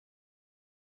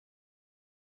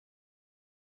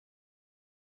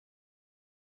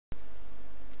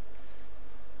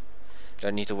I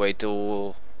need to wait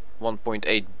till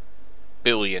 1.8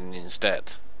 billion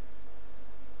instead.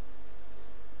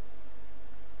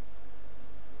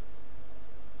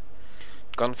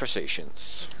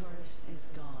 Conversations. Chorus is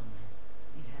gone.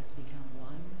 It has become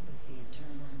one with the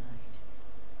eternal night.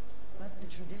 But the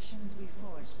traditions we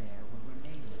forged there will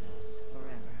remain with us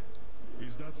forever.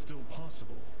 Is that still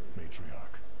possible,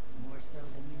 Matriarch? More so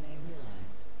than you may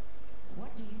realize.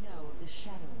 What do you know of the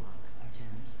Shadow Walk,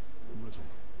 Artanis? Little.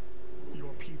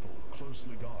 Your people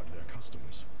closely guard their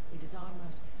customs. It is our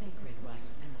most sacred rite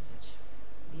of passage.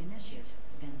 The initiate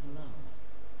stands alone.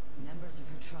 Members of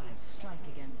her tribe strike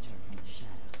against her from the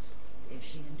shadows. If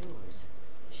she endures,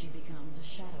 she becomes a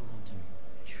shadow hunter,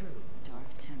 true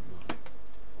Dark Templar.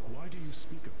 Why do you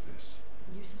speak of this?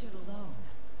 You stood alone,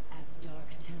 as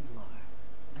Dark Templar,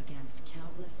 against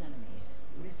countless enemies,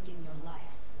 risking your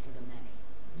life for the many.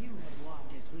 You have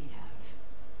walked as we have.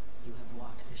 You have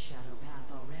walked the shadow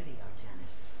path already,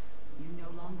 Artanis. You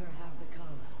no longer have the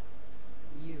Kala.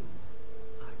 You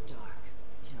are Dark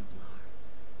Templar.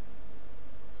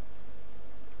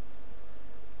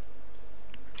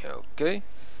 Okay.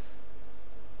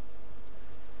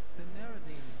 The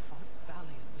Nerazim fought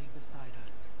valiantly beside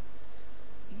us,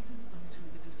 even unto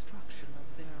the destruction of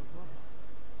their world.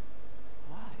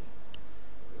 Why?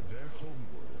 Their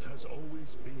homeworld has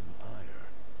always been Ire.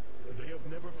 They have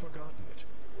never forgotten it,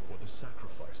 or the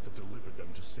sacrifice that delivered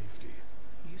them to safety.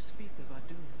 You speak of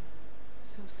Adun,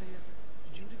 so saith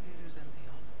Judicators and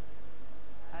beyond.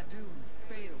 Adun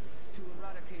failed to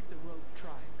eradicate the rogue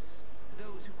tribes,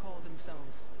 those who call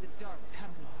themselves the Dark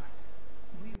Templar.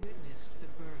 We witnessed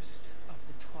the burst of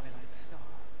the Twilight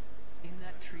Star. In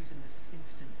that treasonous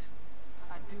instant,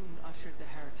 Adun ushered the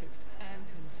heretics and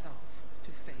himself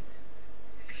to fate,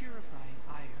 purifying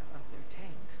Ire of their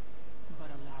taint, but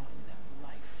allowing them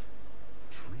life.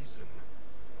 Treason.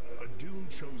 Adun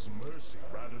chose mercy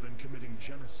rather than committing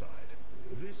genocide.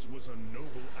 This was a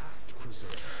noble act,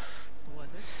 Preserver. Was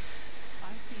it?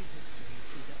 I see history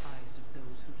through the eyes of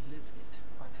those who lived it,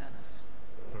 Artanis.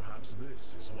 Perhaps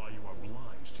this is why you are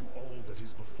blind to all that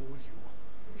is before you.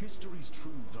 History's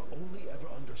truths are only ever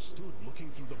understood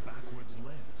looking through the backwards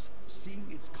lens, seeing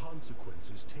its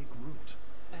consequences take root.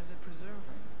 As a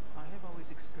preserver, I have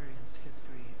always experienced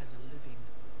history as a living,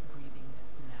 breathing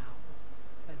now,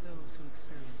 as those who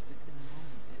experienced it in the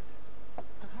moment did.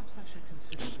 Perhaps I should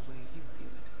consider the way you view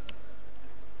it.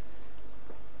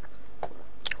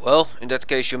 Well, in that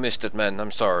case you missed it, man.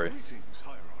 I'm sorry. Greetings,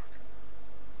 Hierarch.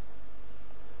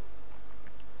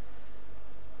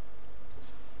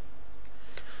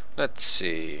 Let's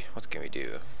see. What can we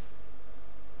do?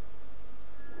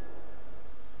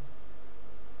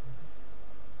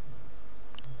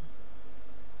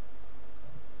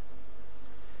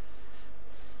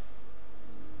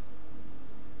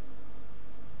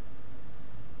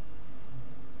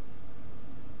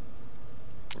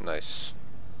 Nice.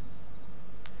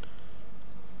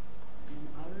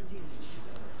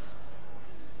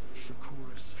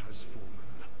 Shakuris has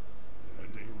fallen,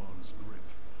 and Amon's grip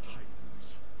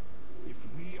tightens. If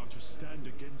we are to stand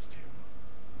against him,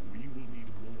 we will need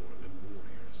more than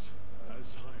warriors.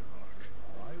 As Hierarch,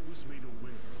 I was made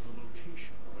aware of a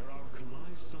location where our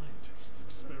Kalai scientists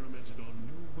experimented on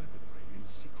new weaponry in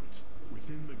secret.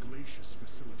 Within the Glacius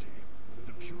facility,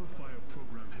 the purifier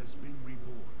program has been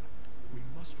reborn. We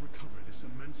must recover this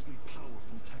immensely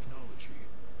powerful technology.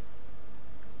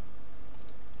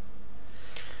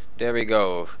 There we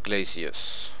go,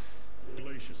 Glacius.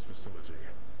 Glacius facility.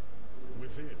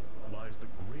 Within lies the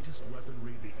greatest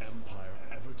weaponry the Empire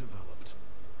ever developed.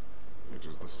 It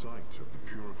is the site of the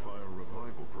Purifier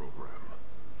Revival Program.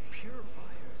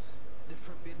 Purifiers, the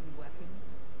forbidden weapon,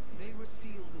 they were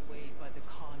sealed away by the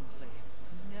Conclave,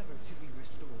 never to be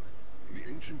restored. The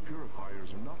ancient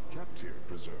purifiers are not kept here,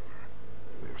 Preserver.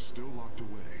 They are still locked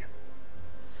away.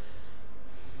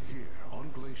 Here,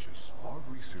 on Glacius, our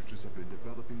researchers have been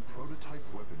developing prototype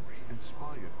weaponry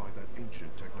inspired by that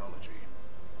ancient technology.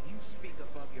 You speak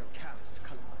above your caste,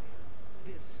 Kalai.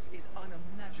 This is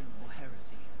unimaginable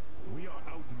heresy. We are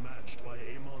outmatched by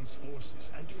Amon's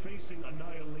forces and facing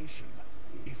annihilation.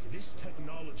 If this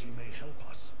technology may help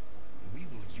us, we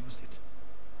will use it.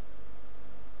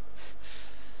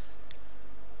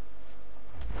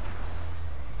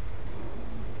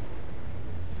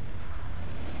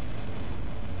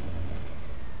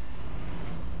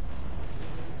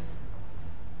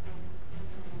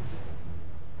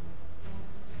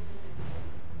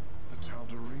 The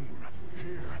Tal'Darim,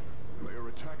 here. They are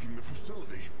attacking the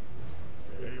facility.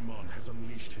 Amon has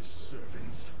unleashed his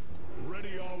servants.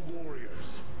 Ready our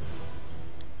warriors.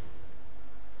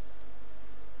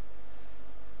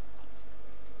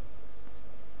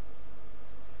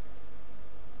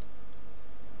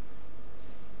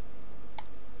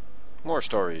 More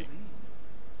story.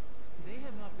 They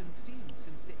have not been seen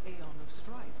since the Aeon of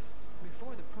Strife,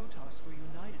 before the Protoss were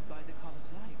united by the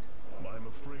Kala's light. I'm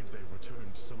afraid they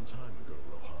returned some time ago,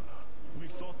 Rohana.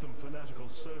 We thought them fanatical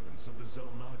servants of the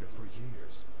Zelnaga for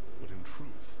years, but in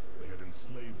truth, they had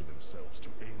enslaved themselves to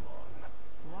Amon.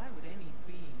 Why would any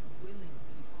being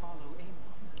willingly follow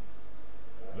Amon?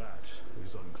 That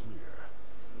is unclear.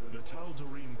 The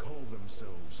Tal'Darim call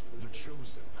themselves the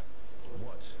Chosen.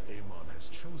 What Amon has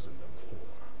chosen them for,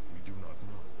 we do not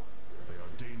know. They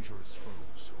are dangerous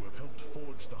foes who have helped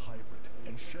forge the hybrid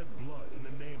and shed blood in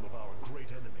the name of our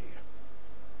great enemy.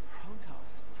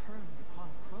 Protoss turned upon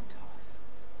Protoss.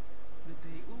 The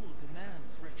Deul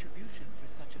demands retribution for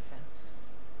such offense.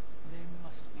 They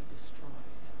must be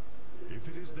destroyed. If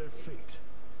it is their fate,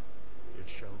 it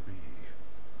shall be.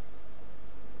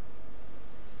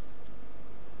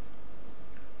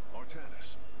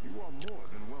 Artanis, you are more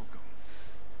than welcome.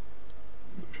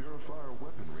 The purifier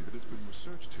weaponry that has been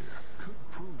researched here could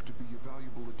prove to be a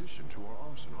valuable addition to our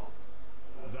arsenal.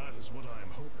 That is what I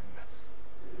am hoping.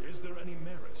 Is there any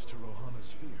merit to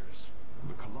Rohana's fears?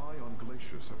 The Kalai on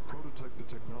Glacius have prototyped the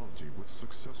technology with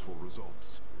successful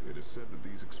results. It is said that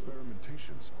these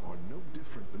experimentations are no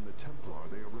different than the Templar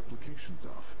they are replications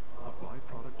of, a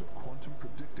byproduct of quantum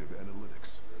predictive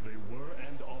analytics. They were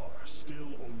and are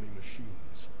still only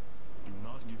machines. Do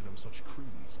not give them such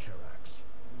credence, Karax.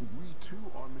 We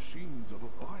too are machines of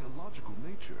a biological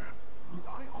nature.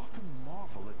 I often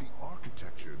marvel at the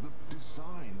architecture, the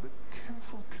design, the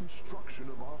careful construction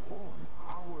of our form,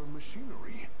 our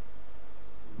machinery.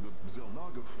 The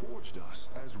Zelnaga forged us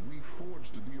as we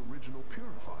forged the original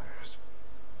purifiers.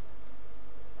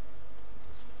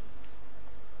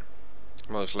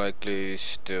 Most likely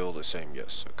still the same,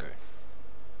 yes, okay.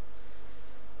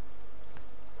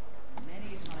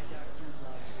 Many of my Dark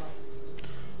Templar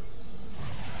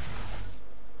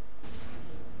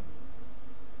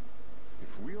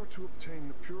If we are to obtain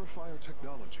the purifier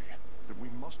technology, then we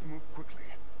must move quickly.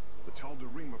 The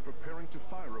Tal'Darim are preparing to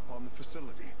fire upon the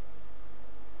facility.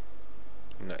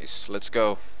 Nice, let's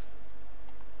go.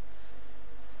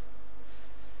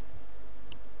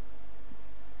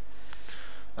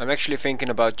 I'm actually thinking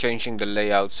about changing the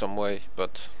layout some way,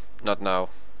 but not now.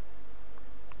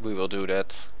 We will do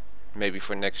that, maybe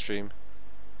for next stream.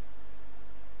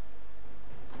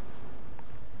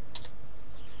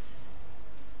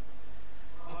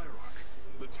 Hierarch,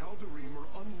 the Tal'Darim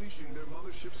are unleashing their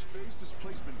mothership's phase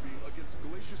displacement beam against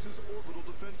Glacius's orbital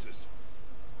defenses.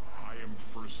 I am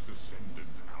First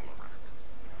Descendant Alarak,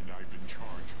 and I've been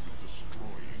charged with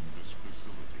destroying this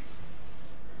facility.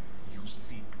 You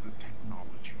seek the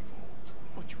technology vault,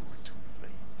 but you are too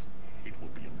late. It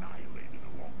will be annihilated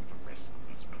along with the rest of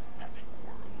this pathetic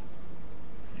world.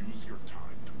 Use your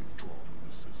time to withdraw from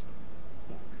the system,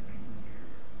 or remain here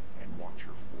and watch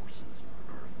your forces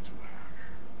burn to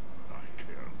ash. I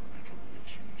care little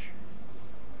which you choose.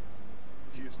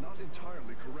 He is not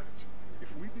entirely correct.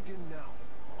 If we begin now,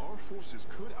 our forces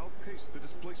could outpace the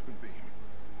displacement beam.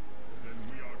 Then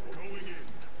we are going in.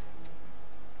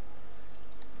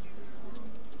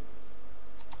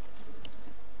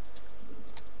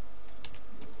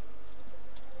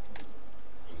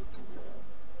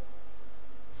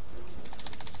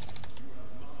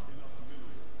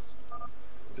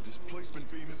 The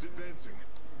displacement beam is advancing.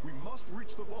 We must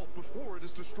reach the vault before it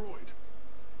is destroyed.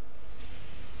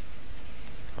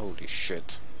 Holy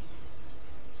shit.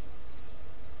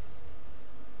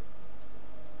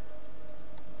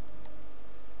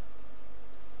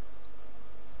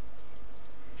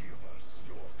 Give us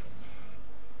your command.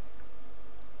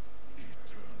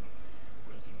 Eternally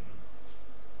resolute.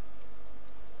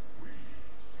 We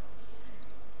shall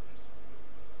shield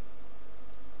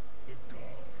this world. The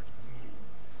guard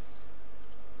moves.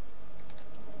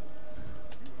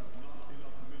 You have not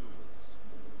enough minerals.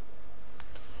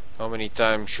 How many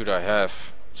times should I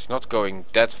have? It's not going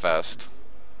that fast.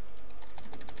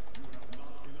 You have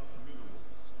not enough minerals.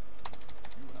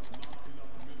 You have not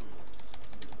enough minerals.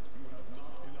 You have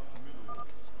not enough minerals.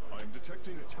 I am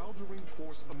detecting a Tal'Darim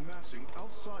force amassing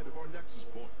outside of our nexus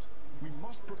point. We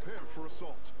must prepare for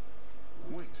assault.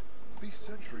 Wait, these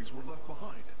sentries were left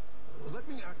behind. Let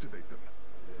me activate them.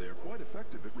 They are quite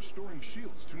effective at restoring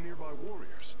shields to nearby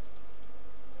warriors.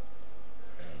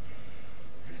 Ever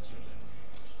vigilant.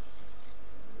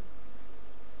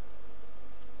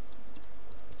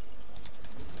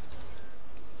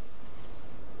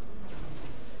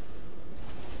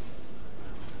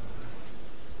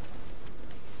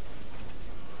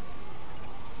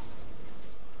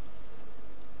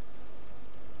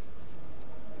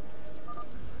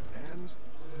 And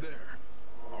there.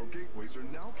 Our gateways are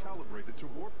now calibrated to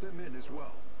warp them in as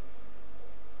well.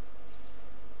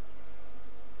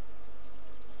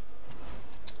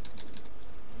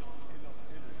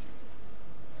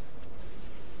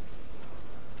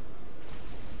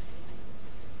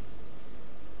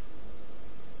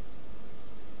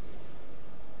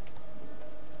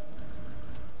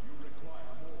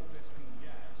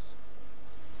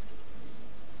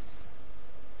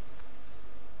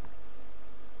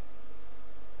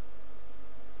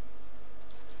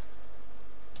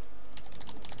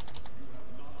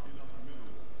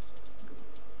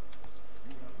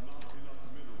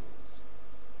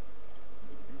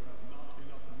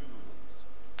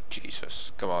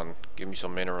 Just come on, give me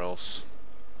some minerals.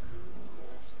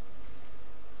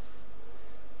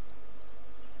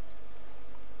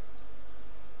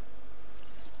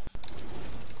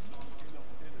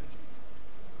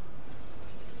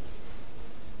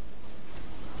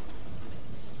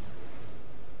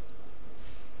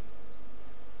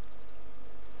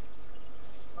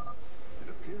 It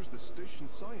appears the station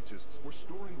scientists were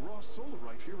storing raw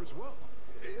solarite here as well.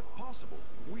 If possible,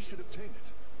 we should obtain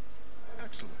it.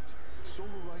 Excellent.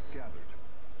 Solarite gathered.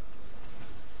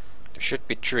 There should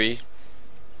be 3.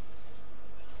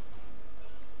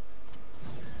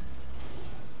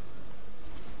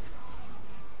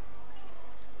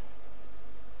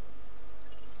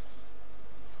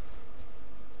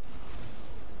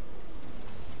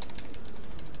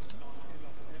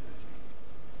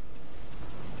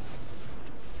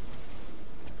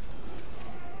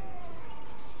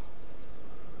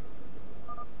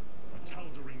 A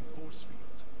Tal'Darim force field.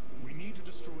 We need to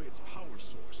destroy its power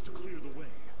source to clear the way.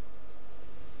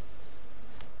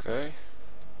 Okay.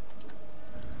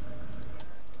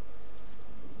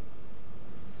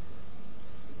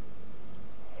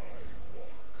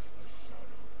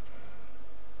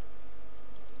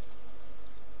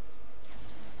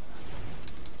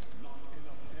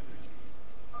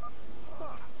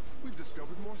 Ah, we've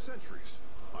discovered more sentries.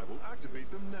 I will activate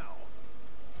them now.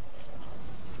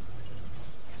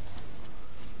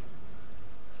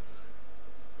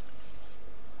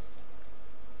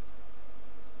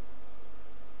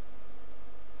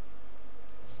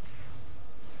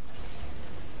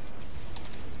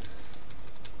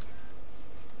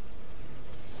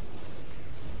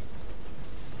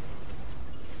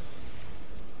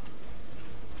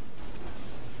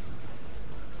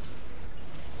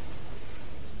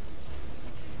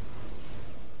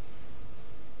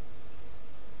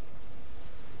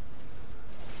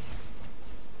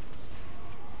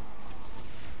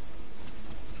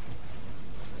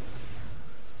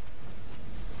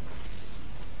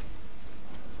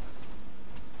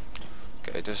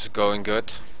 Okay, this is going good.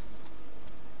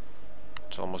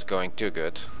 It's almost going too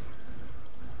good.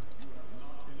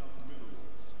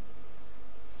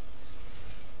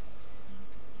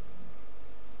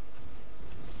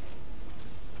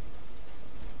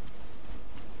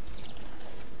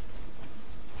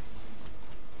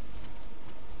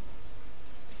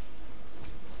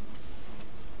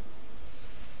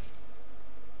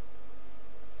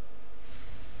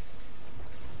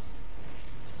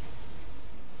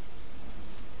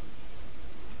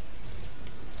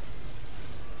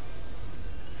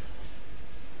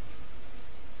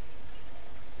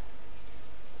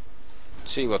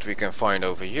 See what we can find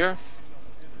over here.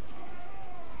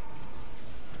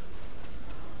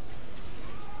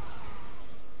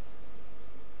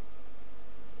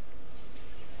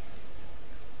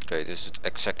 Okay, this is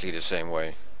exactly the same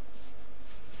way.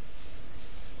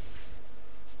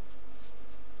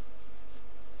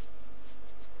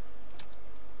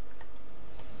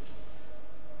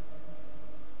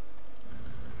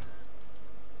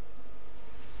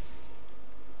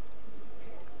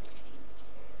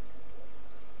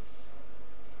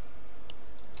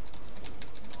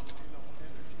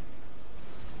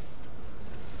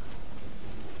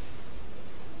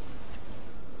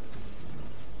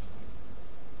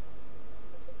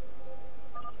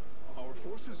 Our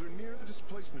forces are near the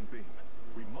displacement beam.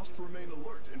 We must remain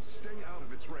alert and stay out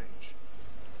of its range.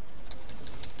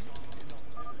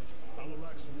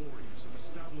 Alalak's warriors have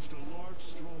established a large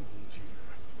stronghold here.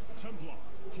 Templar,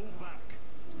 pull back.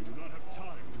 We do not have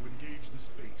time to engage this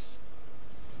base.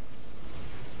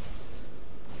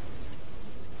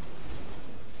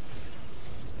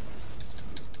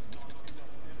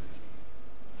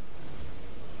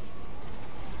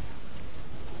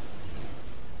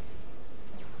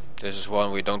 This is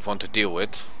one we don't want to deal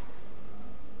with.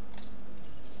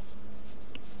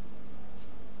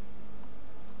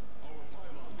 Our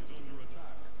pylon is under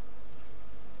attack.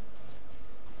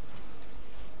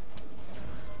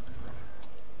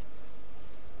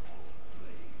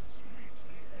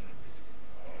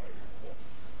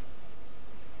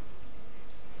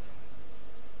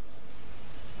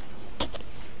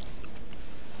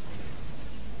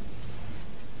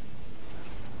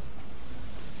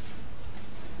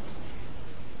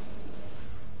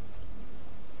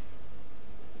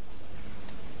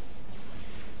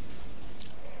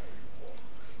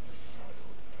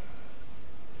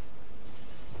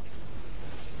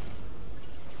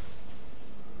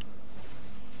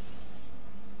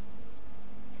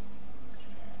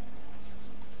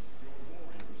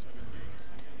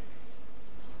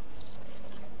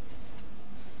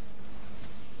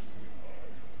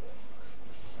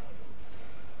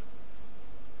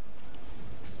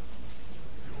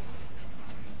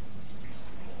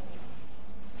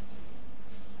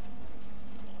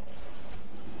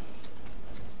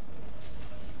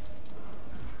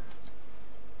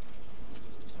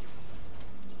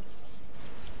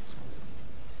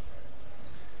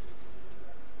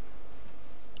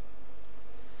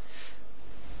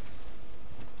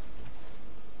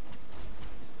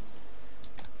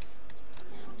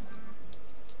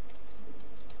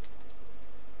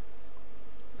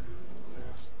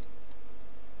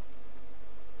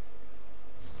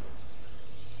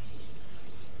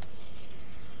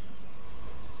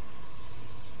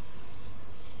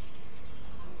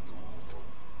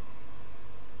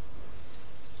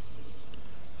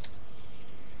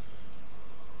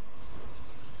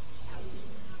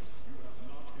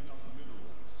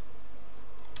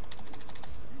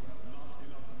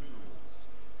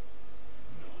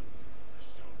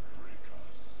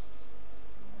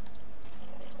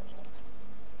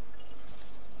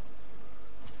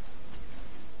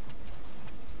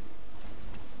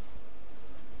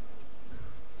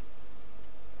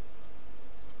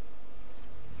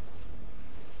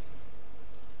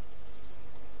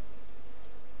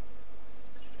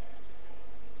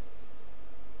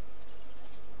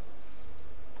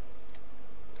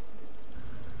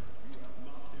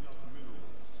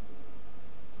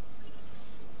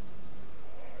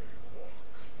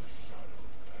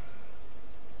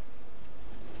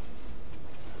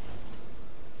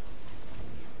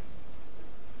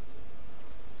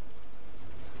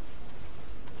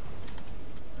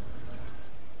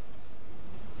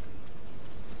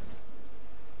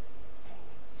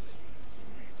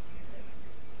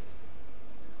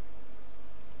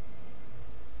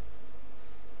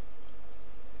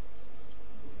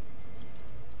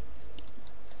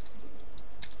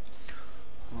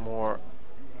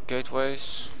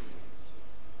 gateways.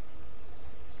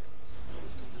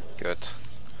 Good.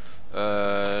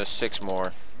 6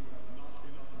 more.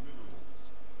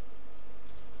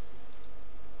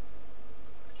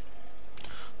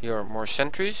 Here are more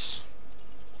sentries.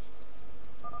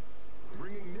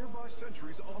 Bringing nearby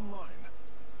sentries online.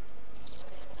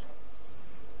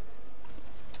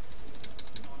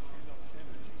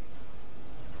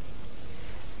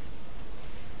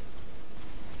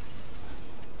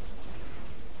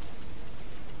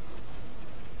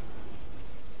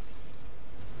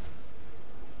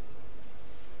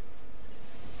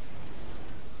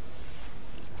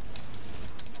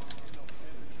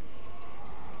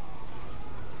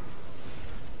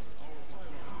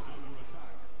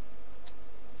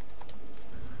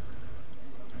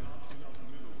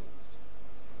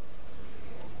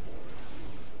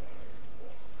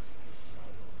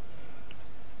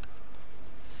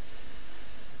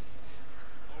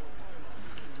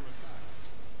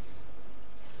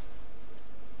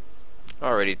 I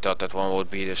already thought that one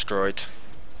would be destroyed.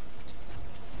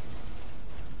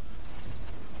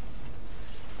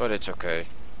 But it's okay.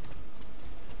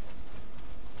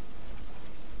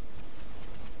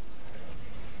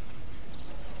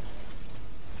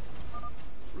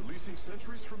 Releasing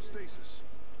sentries from stasis.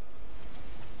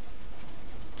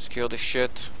 Let's kill this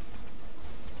shit.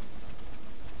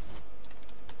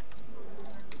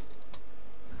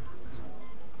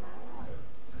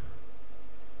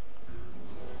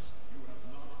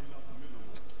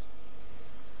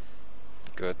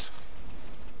 Good.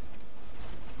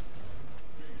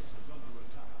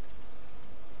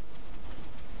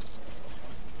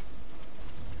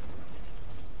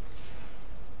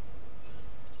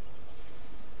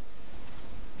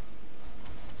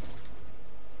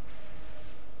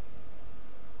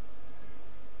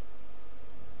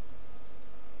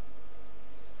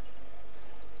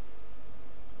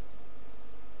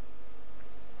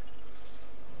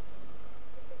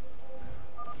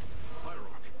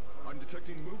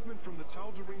 Detecting movement from the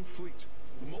Tal'Darim fleet.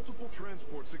 Multiple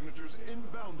transport signatures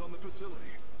inbound on the facility.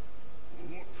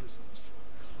 Warp prisms.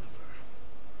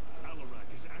 Clever.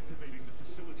 Alarak is activating the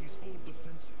facility's old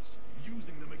defenses,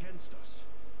 using them against us.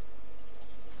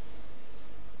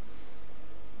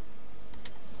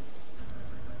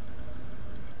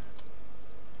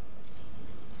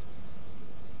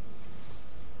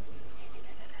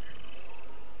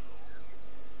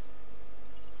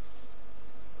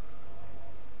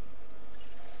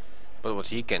 But what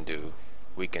he can do,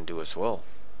 we can do as well.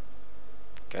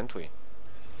 Can't we?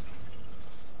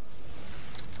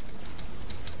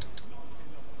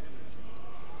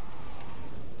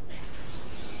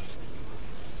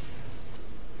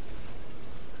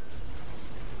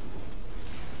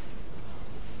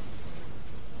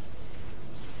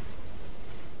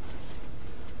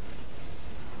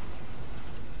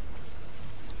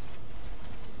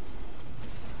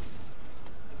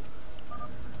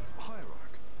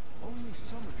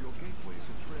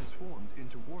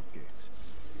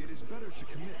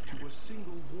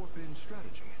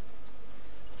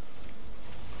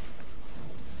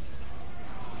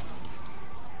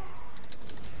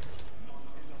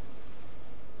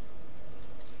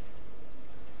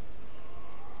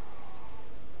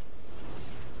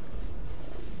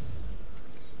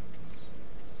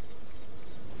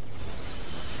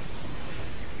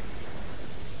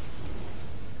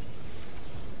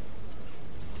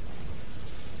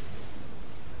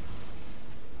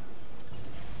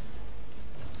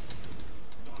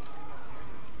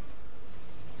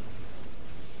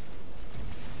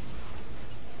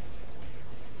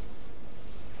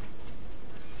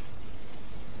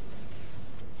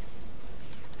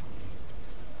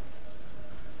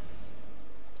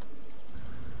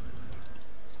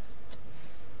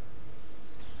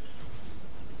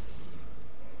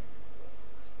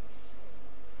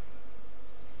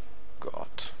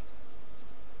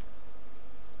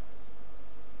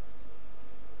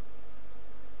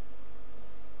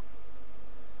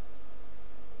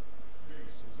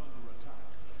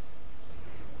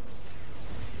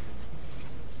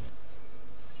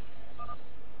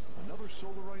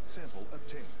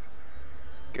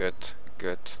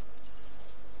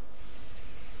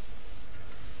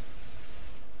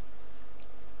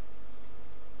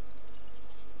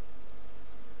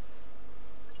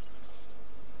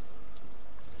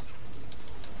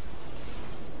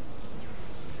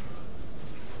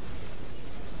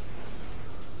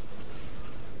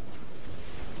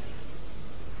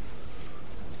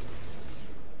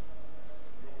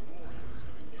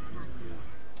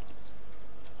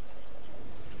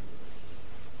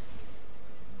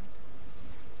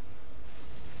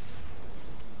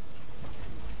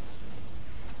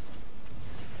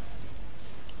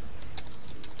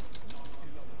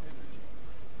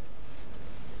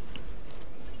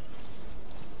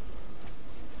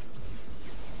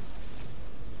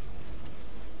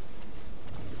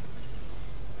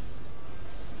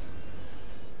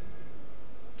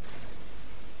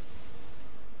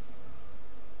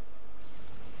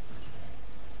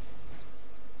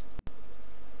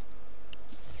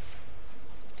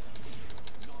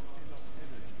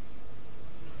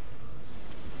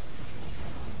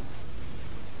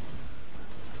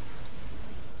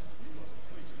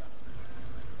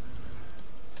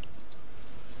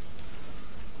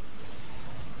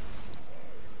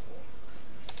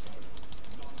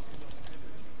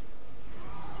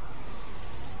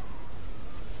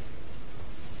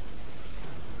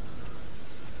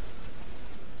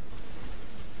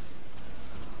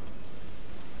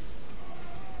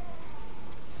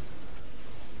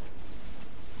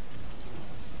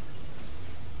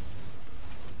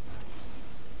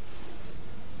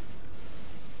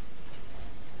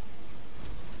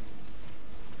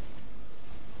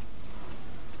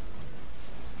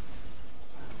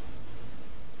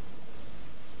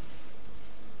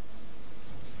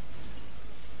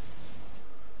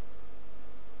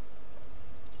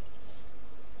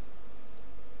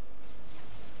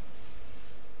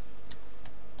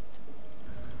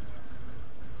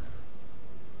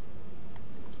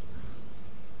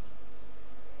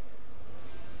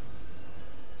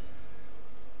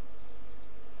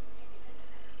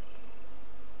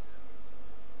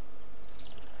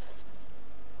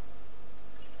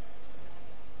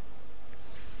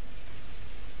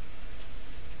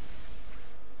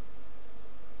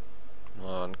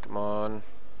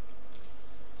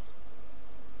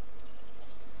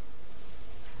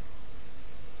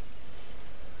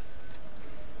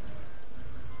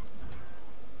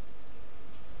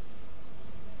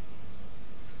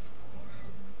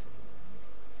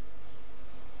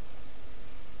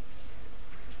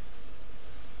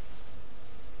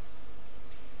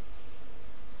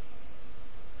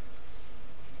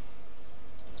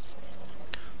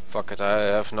 Fuck it, I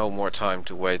have no more time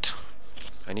to wait.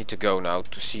 I need to go now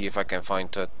to see if I can find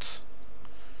that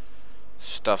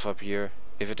stuff up here.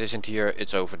 If it isn't here,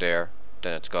 it's over there.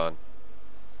 Then it's gone.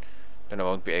 Then I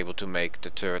won't be able to make the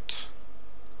third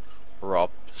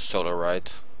Rob solar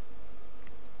ride.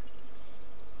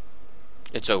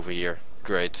 It's over here.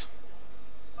 Great.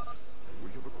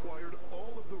 We have acquired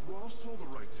all of the raw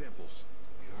solarite samples.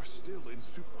 They are still in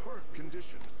superb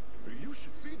condition. You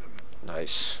should see them.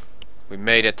 Nice. We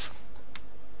made it.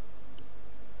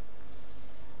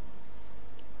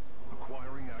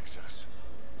 Acquiring access.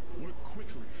 Work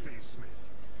quickly, Phase Smith.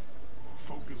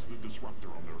 Focus the disruptor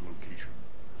on their location.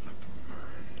 Let them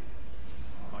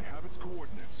burn. I have its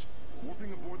coordinates.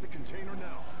 Warping aboard the container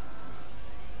now.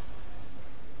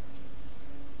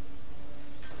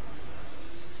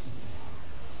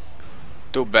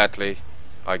 Too badly.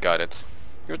 I got it.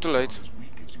 You're too late. Not as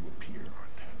weak as you appear,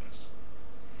 Artanis.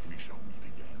 We shall meet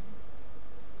again.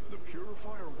 The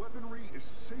purifier weaponry is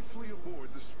safely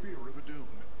aboard the Spear of Adun.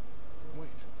 Wait,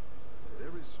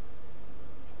 there is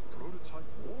prototype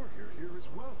warrior here as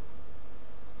well.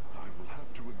 I will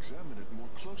have to examine it more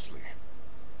closely.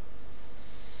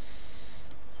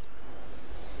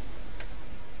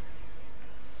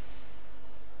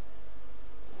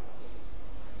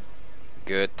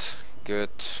 Good, good.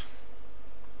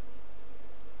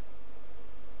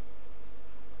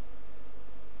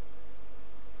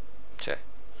 Tja.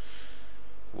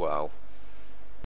 Wow.